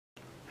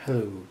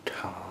Hello,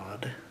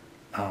 Todd.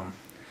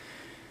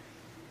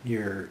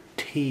 Your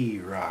tea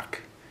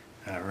rock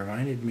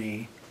reminded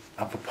me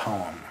of a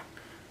poem,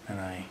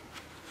 and I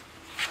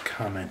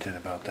commented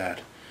about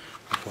that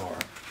before,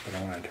 but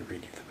I wanted to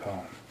read you the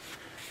poem.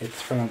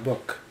 It's from a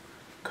book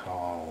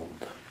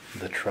called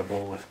The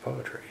Trouble with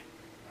Poetry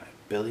by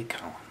Billy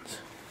Collins.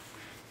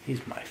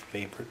 He's my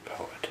favorite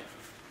poet.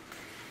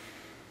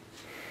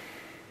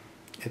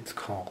 It's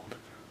called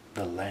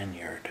The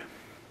Lanyard.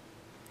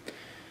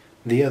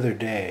 The other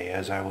day,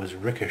 as I was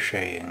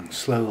ricocheting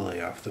slowly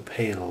off the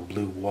pale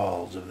blue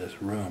walls of this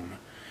room,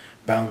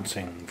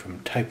 bouncing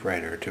from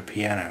typewriter to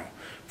piano,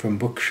 from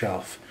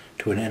bookshelf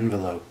to an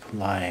envelope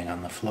lying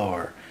on the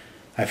floor,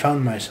 I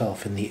found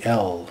myself in the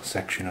L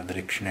section of the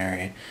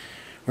dictionary,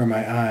 where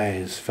my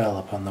eyes fell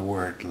upon the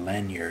word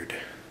lanyard.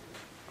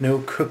 No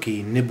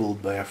cookie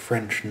nibbled by a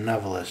French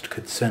novelist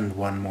could send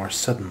one more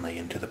suddenly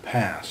into the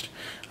past,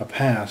 a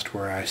past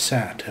where I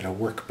sat at a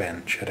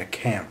workbench at a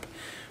camp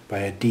by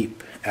a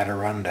deep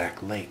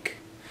Adirondack lake,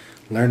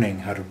 learning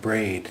how to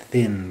braid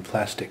thin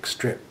plastic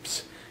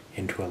strips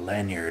into a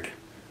lanyard,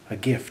 a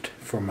gift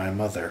for my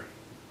mother.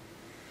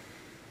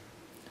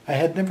 I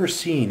had never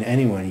seen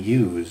anyone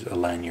use a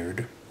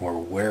lanyard, or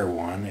wear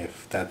one,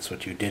 if that's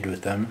what you did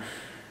with them,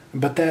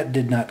 but that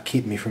did not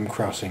keep me from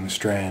crossing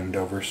strand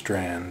over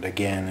strand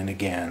again and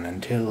again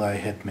until I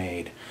had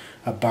made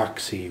a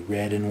boxy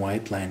red and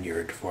white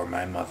lanyard for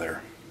my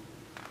mother.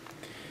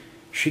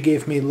 She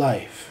gave me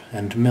life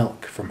and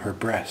milk from her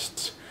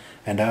breasts,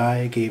 and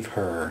I gave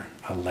her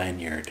a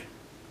lanyard.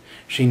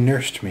 She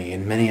nursed me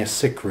in many a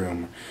sick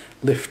room,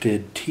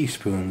 lifted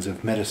teaspoons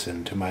of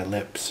medicine to my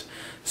lips,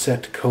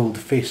 set cold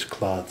face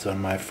cloths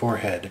on my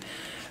forehead,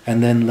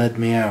 and then led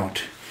me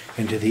out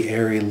into the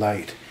airy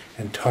light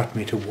and taught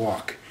me to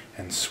walk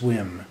and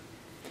swim,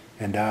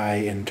 and I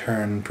in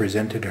turn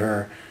presented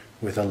her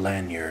with a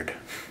lanyard.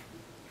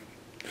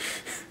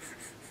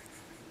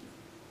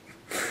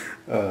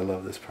 Oh, I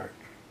love this part.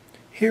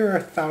 Here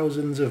are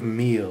thousands of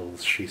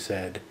meals, she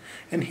said,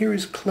 and here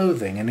is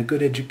clothing and a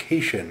good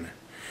education.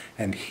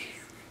 And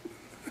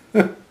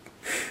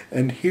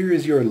here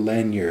is your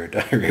lanyard,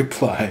 I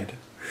replied,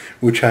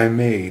 which I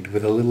made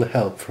with a little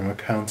help from a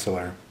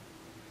counselor.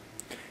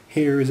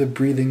 Here is a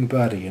breathing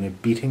body and a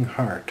beating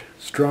heart,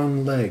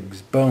 strong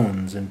legs,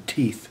 bones, and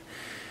teeth.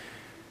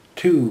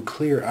 2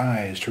 clear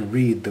eyes to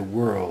read the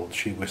world,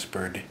 she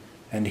whispered.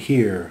 And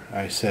here,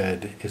 I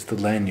said, is the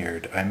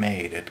lanyard I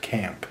made at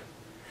camp.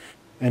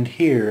 And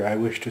here, I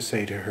wish to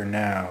say to her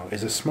now,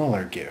 is a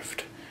smaller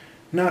gift,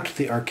 not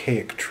the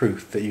archaic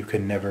truth that you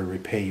can never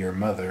repay your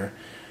mother,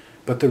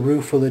 but the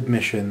rueful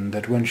admission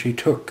that when she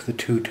took the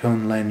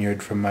 2-tone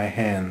lanyard from my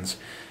hands,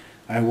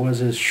 I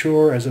was as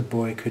sure as a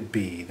boy could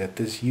be that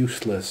this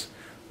useless,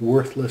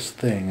 worthless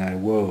thing I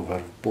wove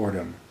out of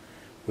boredom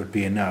would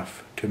be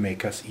enough to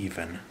make us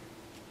even.